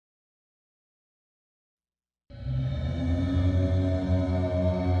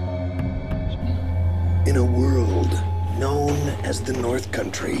In a world known as the North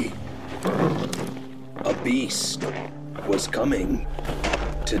Country, a beast was coming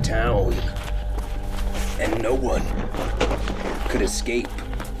to town, and no one could escape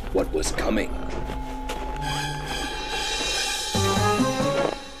what was coming.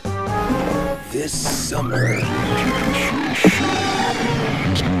 This summer,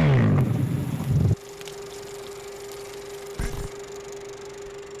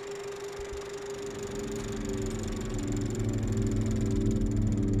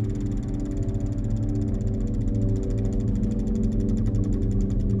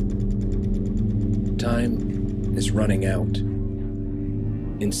 time is running out.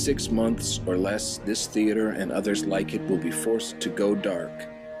 In 6 months or less, this theater and others like it will be forced to go dark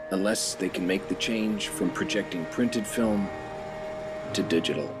unless they can make the change from projecting printed film to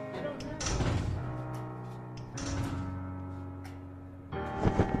digital.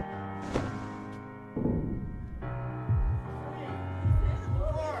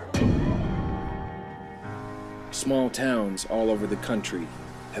 Small towns all over the country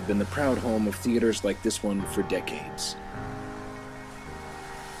have been the proud home of theaters like this one for decades.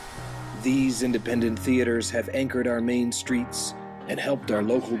 These independent theaters have anchored our main streets and helped our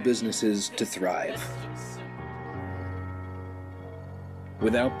local businesses to thrive.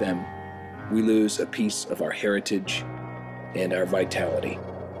 Without them, we lose a piece of our heritage and our vitality.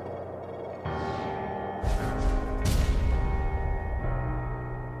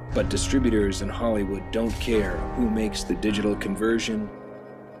 But distributors in Hollywood don't care who makes the digital conversion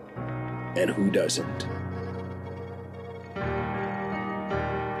and who doesn't.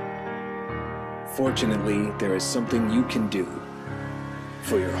 Fortunately, there is something you can do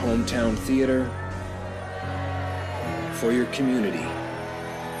for your hometown theater, for your community,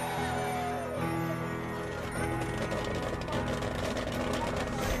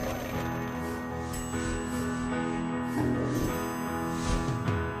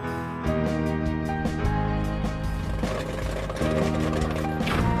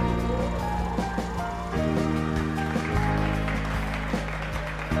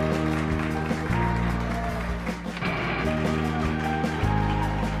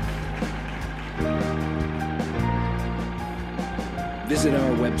 visit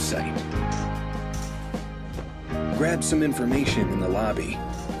our website. Grab some information in the lobby.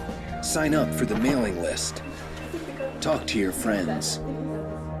 Sign up for the mailing list. Talk to your friends.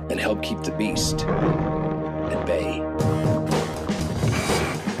 And help keep the beast at bay.